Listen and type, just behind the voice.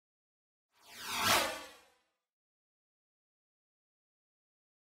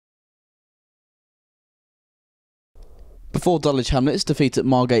Before Dulwich Hamlet's defeat at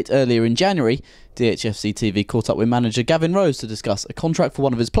Margate earlier in January, DHFCTV caught up with manager Gavin Rose to discuss a contract for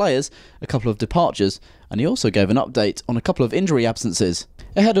one of his players, a couple of departures, and he also gave an update on a couple of injury absences.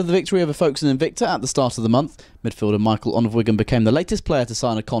 Ahead of the victory over Folkestone Invicta at the start of the month, midfielder Michael Onovwigun became the latest player to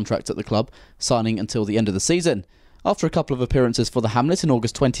sign a contract at the club, signing until the end of the season. After a couple of appearances for the Hamlet in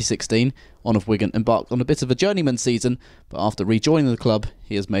August 2016, Onovwigun embarked on a bit of a journeyman season, but after rejoining the club,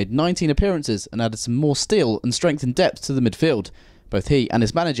 he has made 19 appearances and added some more steel and strength in depth to the midfield. Both he and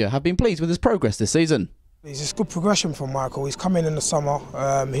his manager have been pleased with his progress this season. It's just good progression from Michael. He's come in the summer.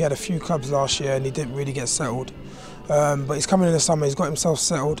 He had a few clubs last year and he didn't really get settled. But he's coming in the summer, he's got himself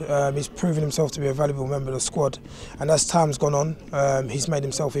settled, he's proven himself to be a valuable member of the squad, and as time's gone on, he's made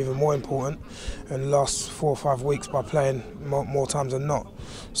himself even more important in the last 4 or 5 weeks by playing more times than not.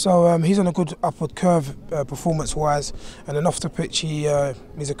 So he's on a good upward curve performance-wise, and then off the pitch he's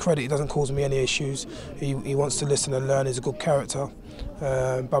a credit. He doesn't cause me any issues. He wants to listen and learn. He's a good character.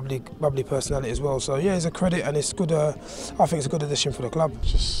 Bubbly personality as well. So yeah, it's a credit, and it's good. I think it's a good addition for the club.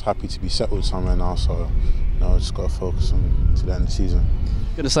 Just happy to be settled somewhere now, so I just got to focus on to the end of the season.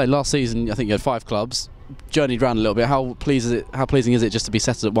 I'm going to say, last season I think you had 5 clubs, journeyed around a little bit. How pleasing is it just to be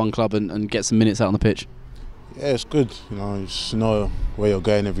settled at one club and get some minutes out on the pitch? Yeah, it's good. You just know where you're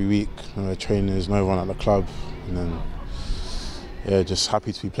going every week. The trainers, know everyone at the club, and then yeah, just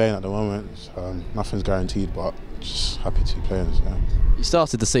happy to be playing at the moment. Nothing's guaranteed, but just happy to be playing. So. You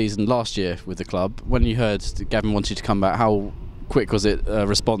started the season last year with the club. When you heard Gavin wanted you to come back, how quick was it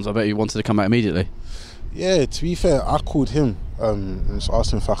response? I bet you wanted to come back immediately. Yeah, to be fair, I called him and just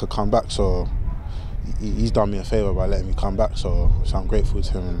asked him if I could come back. So he's done me a favour by letting me come back. So I'm grateful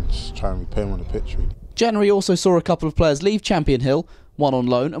to him and just try and repay him on the pitch. Really. January also saw a couple of players leave Champion Hill, one on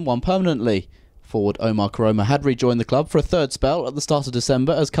loan and one permanently. Forward Omar Koroma had rejoined the club for a third spell at the start of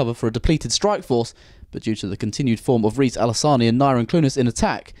December as cover for a depleted strike force, but due to the continued form of Reise Allassani and Nyron Clunas in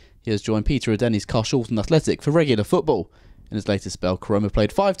attack, he has joined Peter Adeni's Carshalton Athletic for regular football. In his latest spell, Koroma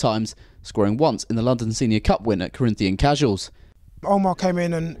played 5 times, scoring once in the London Senior Cup win at Corinthian Casuals. Omar came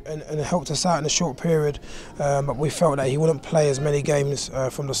in and helped us out in a short period, but we felt that he wouldn't play as many games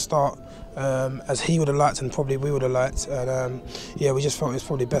from the start as he would have liked and probably we would have liked. And yeah, we just felt it was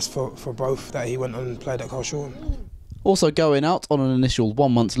probably best for both that he went on and played at Carshalton. Also going out on an initial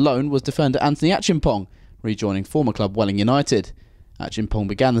 1-month loan was defender Anthony Acheampong, rejoining former club Welling United. Acheampong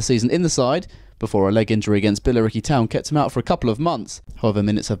began the season in the side before a leg injury against Billericay Town kept him out for a couple of months. However,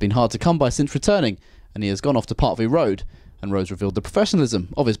 minutes have been hard to come by since returning, and he has gone off to Parkview Road, and Rose revealed the professionalism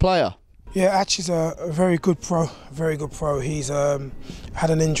of his player. Yeah, Ache is a very good pro, He's had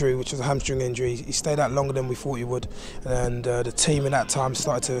an injury, which was a hamstring injury. He stayed out longer than we thought he would, and the team in that time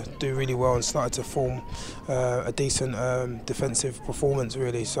started to do really well and started to form a decent defensive performance,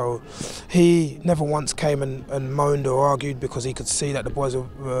 really. So he never once came and moaned or argued, because he could see that the boys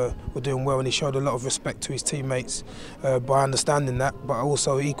were doing well, and he showed a lot of respect to his teammates by understanding that. But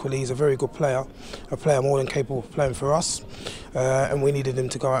also equally, he's a very good player, a player more than capable of playing for us, and we needed him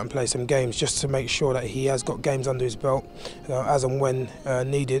to go out and play some games, just to make sure that he has got games under his belt, as and when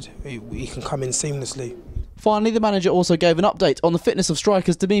needed, he can come in seamlessly. Finally, the manager also gave an update on the fitness of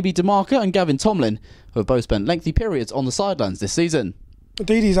strikers Dumebi, Dumaka and Gavin Tomlin, who have both spent lengthy periods on the sidelines this season.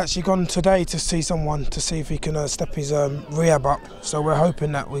 Didi's actually gone today to see someone to see if he can step his rehab up, so we're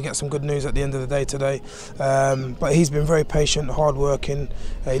hoping that we get some good news at the end of the day today. But he's been very patient, hard working.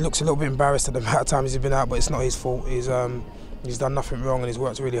 He looks a little bit embarrassed at the amount of times he's been out, but it's not his fault. He's done nothing wrong and he's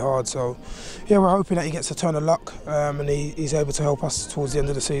worked really hard. So yeah, we're hoping that he gets a turn of luck and he's able to help us towards the end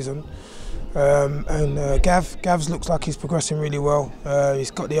of the season. Gavs looks like he's progressing really well.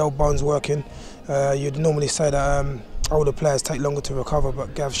 He's got the old bones working. You'd normally say that older players take longer to recover,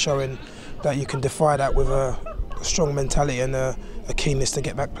 but Gav's showing that you can defy that with a strong mentality and a keenness to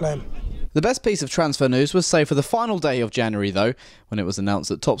get back playing. The best piece of transfer news was saved for the final day of January, though, when it was announced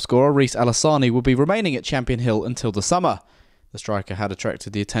that top scorer Reise Allassani would be remaining at Champion Hill until the summer. The striker had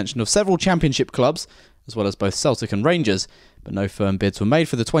attracted the attention of several Championship clubs, as well as both Celtic and Rangers, but no firm bids were made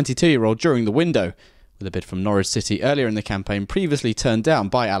for the 22-year-old during the window, with a bid from Norwich City earlier in the campaign previously turned down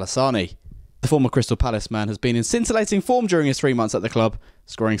by Allassani. The former Crystal Palace man has been in scintillating form during his 3 months at the club,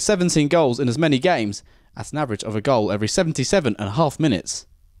 scoring 17 goals in as many games, at an average of a goal every 77.5 minutes.